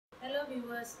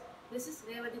viewers, this is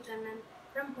Revati Kannan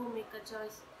from Homemaker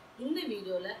choice. In this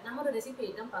video, we will recipe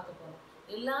item.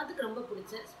 எல்லாத்துக்கு ரொம்ப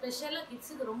பிடிச்ச ஸ்பெஷலா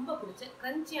கிட்ஸ்க்கு ரொம்ப பிடிச்ச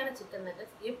கிரன்ச்சியான chicken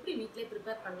nuggets எப்படி வீட்லயே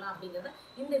prepare பண்ணலாம் அப்படிங்கறத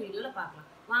இந்த வீடியோல பார்க்கலாம்.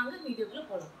 வாங்க வீடியோக்குள்ள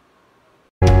போலாம்.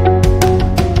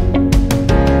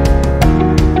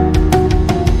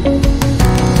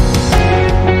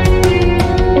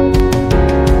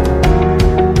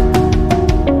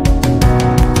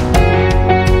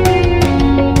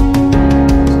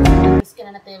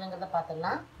 என்ன தேவைங்கறத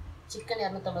பார்த்தலாம். chicken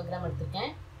 250 gram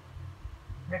எடுத்துக்கேன்.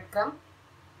 bread crumb,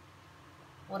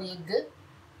 ஒரு எக்,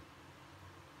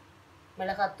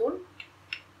 மிளகாத்தூள்,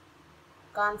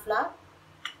 corn flour,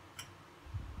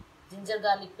 ginger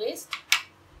garlic paste,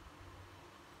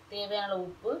 தேவையான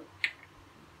உப்பு,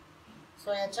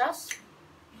 soya sauce,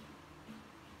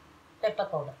 pepper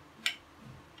powder.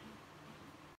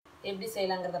 எப்படி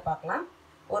செய்யலாம்ங்கறத பார்க்கலாம்.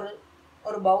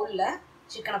 ஒரு பவுல்ல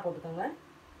chicken போட்டுக்கோங்க.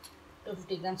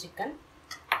 250 கிராம் chicken.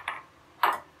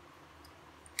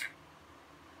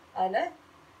 அதில்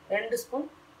 2 ஸ்பூன்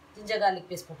ginger garlic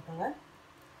paste போட்டுக்கோங்க.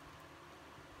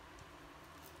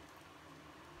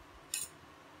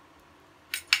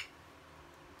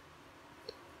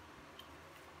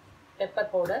 பெப்பர்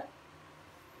பவுடர்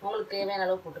உங்களுக்கு தேவையான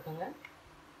அளவு போட்டுக்கோங்க.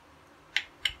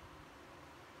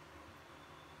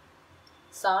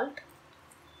 சால்ட்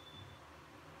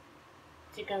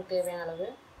சிக்கனுக்கு தேவையான அளவு.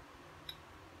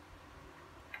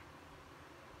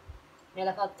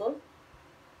 மிளகாத்தூள்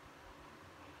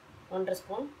 1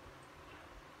 ஸ்பூன்.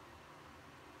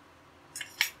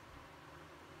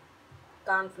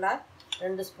 corn flour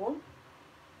 2 spoon.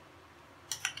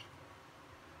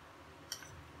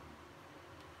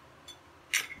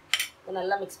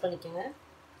 நல்லா மிக்ஸ் பண்ணிக்கோங்க.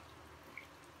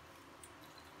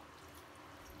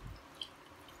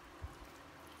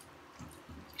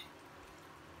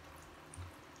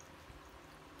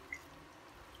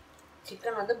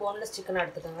 சிக்கன் வந்து போன்லெஸ் சிக்கன்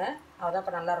எடுத்துக்கோங்க. அதுதான்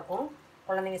இப்போ நல்லாயிருக்கும்,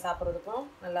 குழந்தைங்க சாப்பிட்றதுக்கும்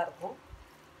நல்லாயிருக்கும்.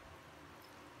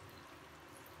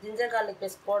 ஜிஞ்சர் கார்லிக்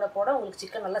பேஸ்ட் போட போட உங்களுக்கு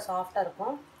சிக்கன் நல்லா சாஃப்டாக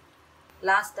இருக்கும்.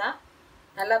 லாஸ்ட்டாக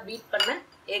நல்லா பீட் பண்ண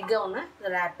எக்கை ஒன்று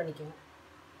இதில் ஆட் பண்ணிக்கோங்க.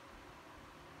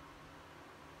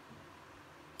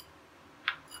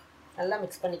 நல்லா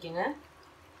மிக்ஸ் பண்ணிக்கோங்க.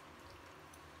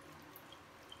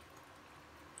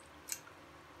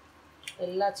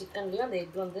 எல்லா சிக்கன்லேயும் அந்த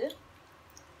எக் வந்து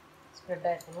ஸ்ப்ரெட்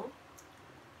ஆகிருக்கணும்.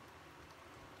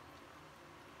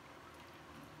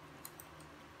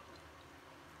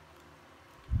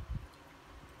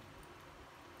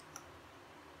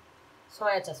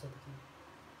 சோயா சாஸ் ஊற்றிக்கணும்.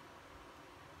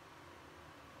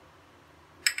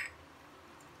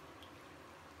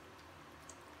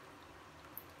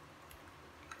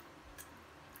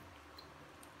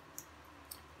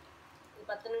 இது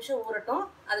 10 நிமிஷம் ஊறட்டும்.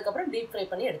 அதுக்கப்புறம் டீப் ஃப்ரை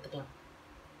பண்ணி எடுத்துக்கலாம்.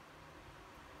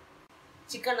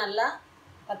 சிக்கன் நல்லா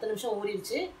 10 நிமிஷம்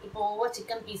ஊறிடுச்சு. இப்போ ஒவ்வொரு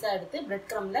சிக்கன் பீஸாக எடுத்து பிரெட்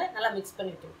க்ரம்ல நல்லா மிக்ஸ்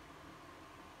பண்ணி வைக்கணும்.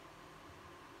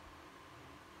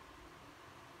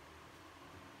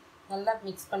 நல்லா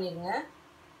மிக்ஸ் பண்ணிடுங்க.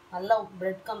 நல்லா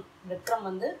பிரெட் க்ரம்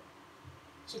வந்து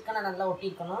சிக்கனை நல்லா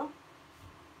ஒட்டியிருக்கணும்.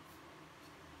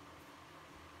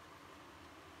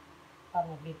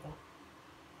 பாருங்கள் எப்படி இருக்கணும்.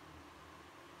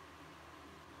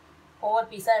 ஒவ்வொரு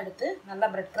பீஸாக எடுத்து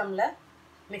நல்லா பிரெட் க்ரம்ல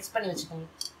மிக்ஸ் பண்ணி வச்சுக்கோங்க.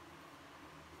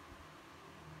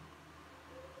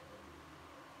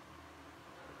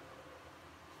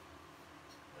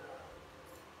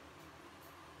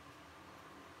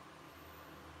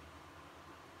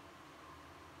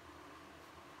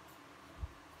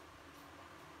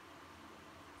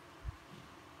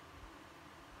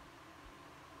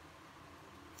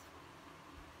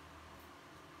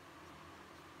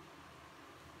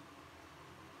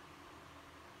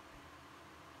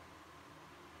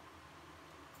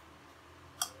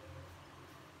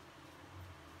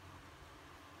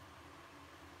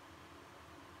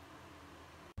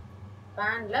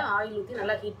 பேனில் ஆயில் ஊற்றி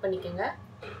நல்லா ஹீட் பண்ணிக்கோங்க.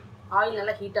 ஆயில்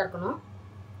நல்லா ஹீட்டாக இருக்கணும்.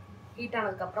 ஹீட்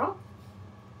ஆனதுக்கப்புறம்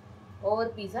ஒவ்வொரு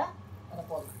பீஸா அதை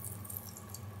போடணும்.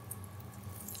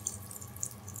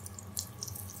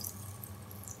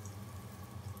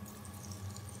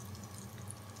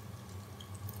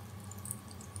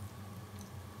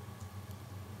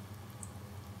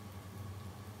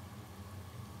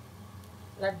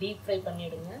 நல்லா டீப் ஃப்ரை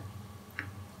பண்ணிவிடுங்க.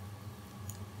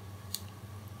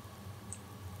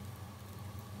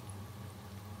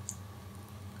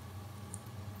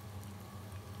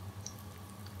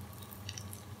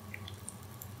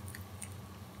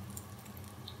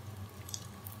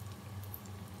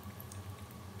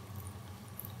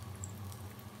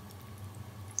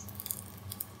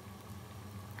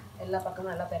 எல்லா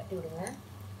பக்கமும் நல்லா பரட்டி விடுங்க.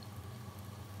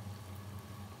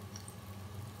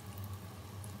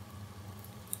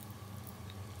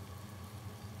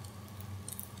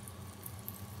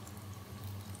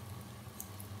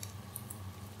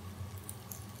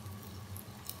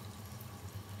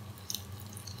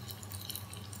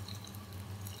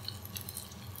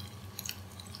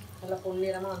 நல்லா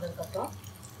பொன்னிறமாக வந்ததுக்கப்புறம்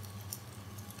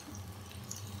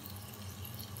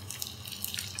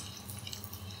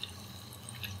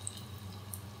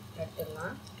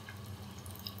எடுத்துடலாம்.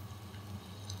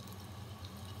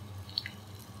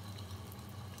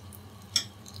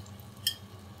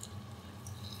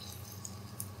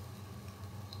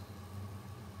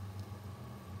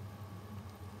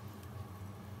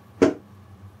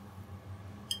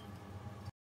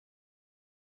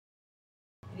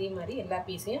 இதே மாதிரி எல்லா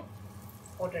பீஸையும்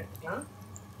போட்டு எடுத்துக்கலாம்.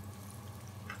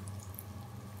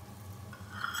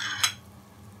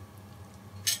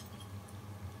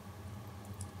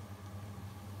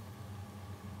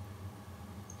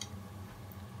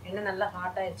 எண்ணெய் நல்லா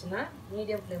ஹாட் ஆயிடுச்சுன்னா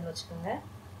மீடியம் ஃப்ளேமில் வச்சுக்கோங்க.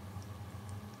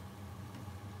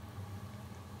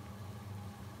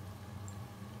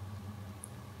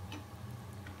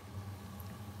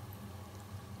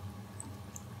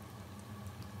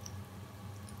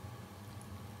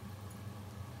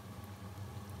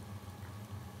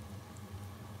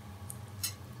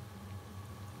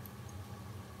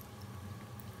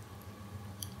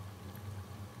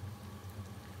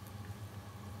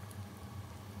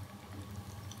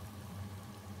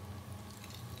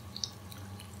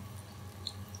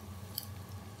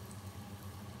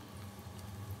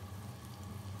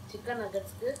 சிக்கன்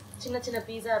நகட்ஸ்க்கு சின்ன சின்ன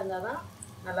பீஸா இருந்தால் தான்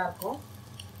நல்லாயிருக்கும்.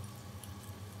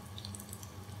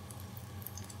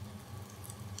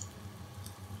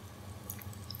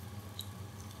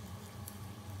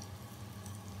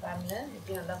 பாருங்க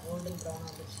எப்படி நல்லா கோல்டன் ப்ரௌன்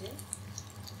ஆகிடுச்சு.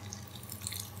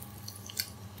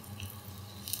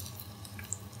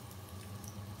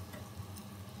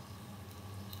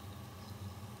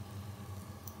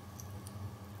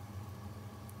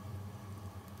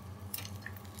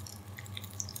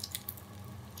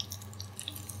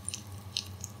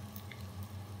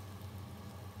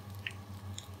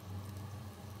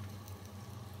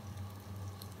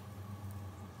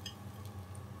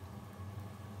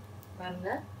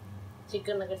 பாருங்க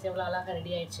சிக்கன் நகட்ஸ் எவ்வளோ அழகாக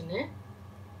ரெடி ஆயிடுச்சுன்னு.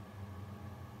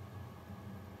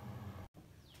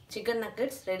 சிக்கன்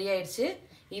நகட்ஸ் ரெடி ஆயிடுச்சு.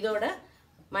 இதோட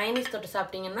மயோனைஸ் தொட்டு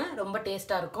சாப்பிட்டீங்கன்னா ரொம்ப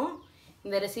டேஸ்ட்டாக இருக்கும்.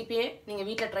 இந்த ரெசிபியை நீங்கள்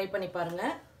வீட்டில் ட்ரை பண்ணி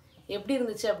பாருங்கள். எப்படி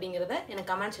இருந்துச்சு அப்படிங்கிறத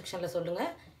எனக்கு கமெண்ட் செக்ஷனில்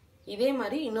சொல்லுங்கள். இதே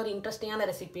மாதிரி இன்னொரு இன்ட்ரெஸ்டிங்கான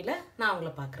ரெசிபியில் நான்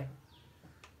உங்களை பார்க்குறேன்.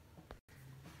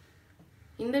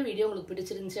 இந்த வீடியோ உங்களுக்கு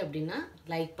பிடிச்சிருந்துச்சு அப்படின்னா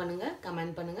லைக் பண்ணுங்கள்,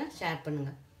 கமெண்ட் பண்ணுங்கள், ஷேர்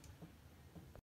பண்ணுங்கள்.